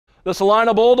The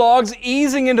Celina Bulldogs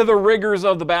easing into the rigors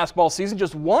of the basketball season.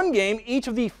 Just one game each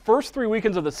of the first 3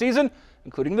 weekends of the season,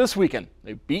 including this weekend.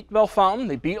 They beat Bellefontaine,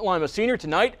 they beat Lima Senior.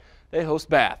 Tonight, they host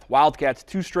Bath. Wildcats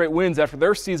 2 straight wins after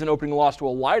their season-opening loss to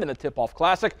Elite in the Tip-Off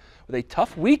Classic with a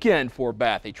tough weekend for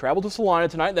Bath. They travel to Celina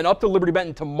tonight, then up to Liberty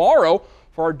Benton tomorrow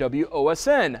for our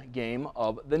WOSN game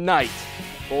of the night.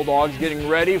 Bulldogs getting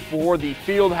ready for the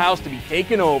field house to be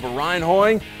taken over. Ryan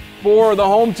Hoying for the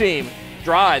home team.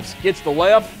 Drives, gets the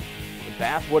layup.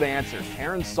 Bath would answer.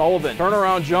 Taryn Sullivan,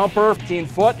 turnaround jumper, 15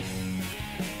 foot.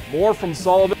 More from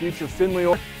Sullivan. Future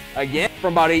Finley again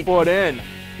from about 8 foot in.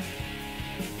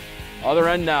 Other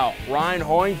end now. Ryan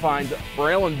Hoying finds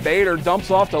Braylon Bader,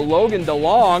 dumps off to Logan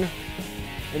DeLong.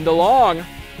 And DeLong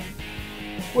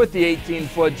with the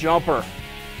 18-foot jumper.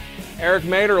 Eric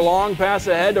Mader, long pass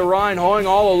ahead to Ryan Hoying,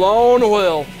 all alone,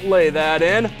 will lay that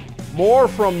in. More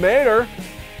from Mader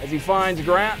as he finds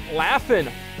Grant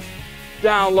Laffin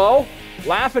down low.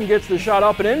 Laffin gets the shot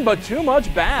up and in, but too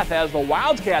much Bath as the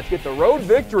Wildcats get the road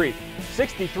victory,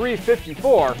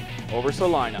 63-54 over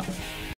Celina.